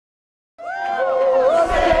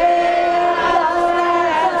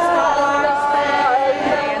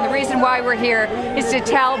why we're here is to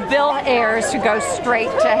tell Bill Ayers to go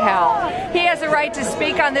straight to hell. He has a right to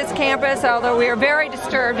speak on this campus, although we are very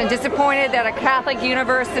disturbed and disappointed that a Catholic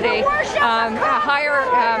university, a higher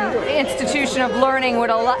institution of learning would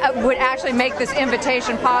actually make this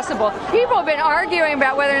invitation possible. People have been arguing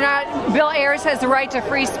about whether or not Bill Ayers has the right to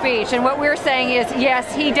free speech, and what we're saying is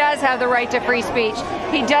yes, he does have the right to free speech.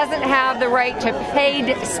 He doesn't have the right to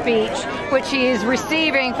paid speech, which he is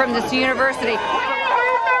receiving from this university.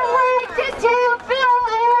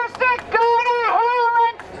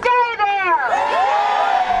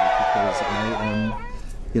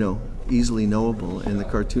 Easily knowable, and the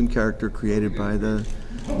cartoon character created by the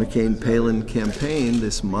McCain-Palin campaign,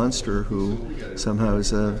 this monster who somehow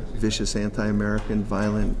is a vicious, anti-American,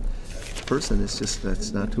 violent person,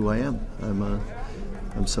 that's not who I am.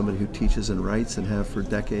 I'm somebody who teaches and writes and have for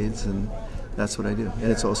decades, and that's what I do.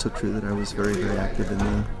 And it's also true that I was very, very active in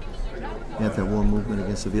the anti-war movement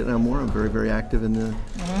against the Vietnam War. I'm very, very active in the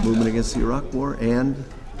movement against the Iraq War and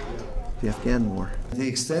the Afghan War. To the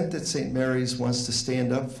extent that St. Mary's wants to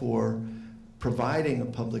stand up for providing a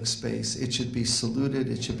public space, it should be saluted,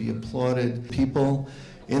 it should be applauded. People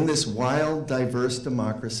in this wild, diverse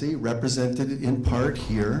democracy, represented in part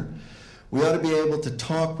here, we ought to be able to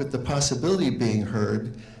talk with the possibility of being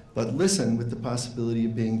heard, but listen with the possibility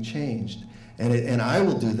of being changed. And I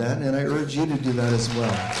will do that, and I urge you to do that as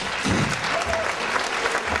well.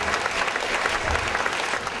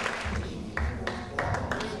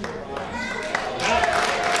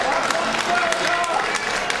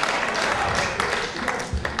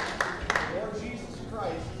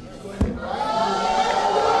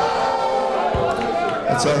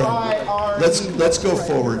 That's all right. Let's go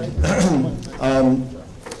forward.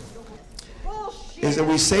 Is that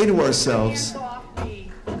we say to ourselves,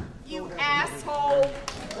 "You asshole!"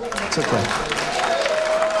 It's okay.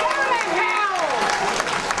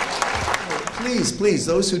 Please,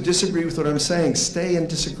 those who disagree with what I'm saying, stay and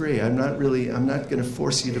disagree. I'm not going to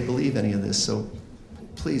force you to believe any of this. So.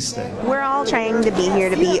 Please stay. We're all trying to be here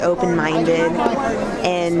to be open-minded,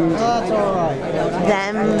 and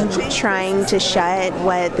them trying to shut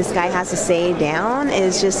what this guy has to say down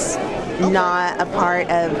is just not a part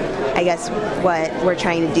of, I guess, what we're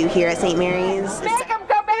trying to do here at St. Mary's. Make him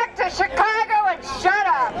go back to Chicago and shut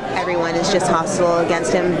up! Everyone is just hostile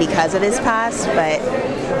against him because of his past, but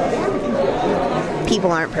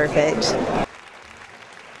people aren't perfect.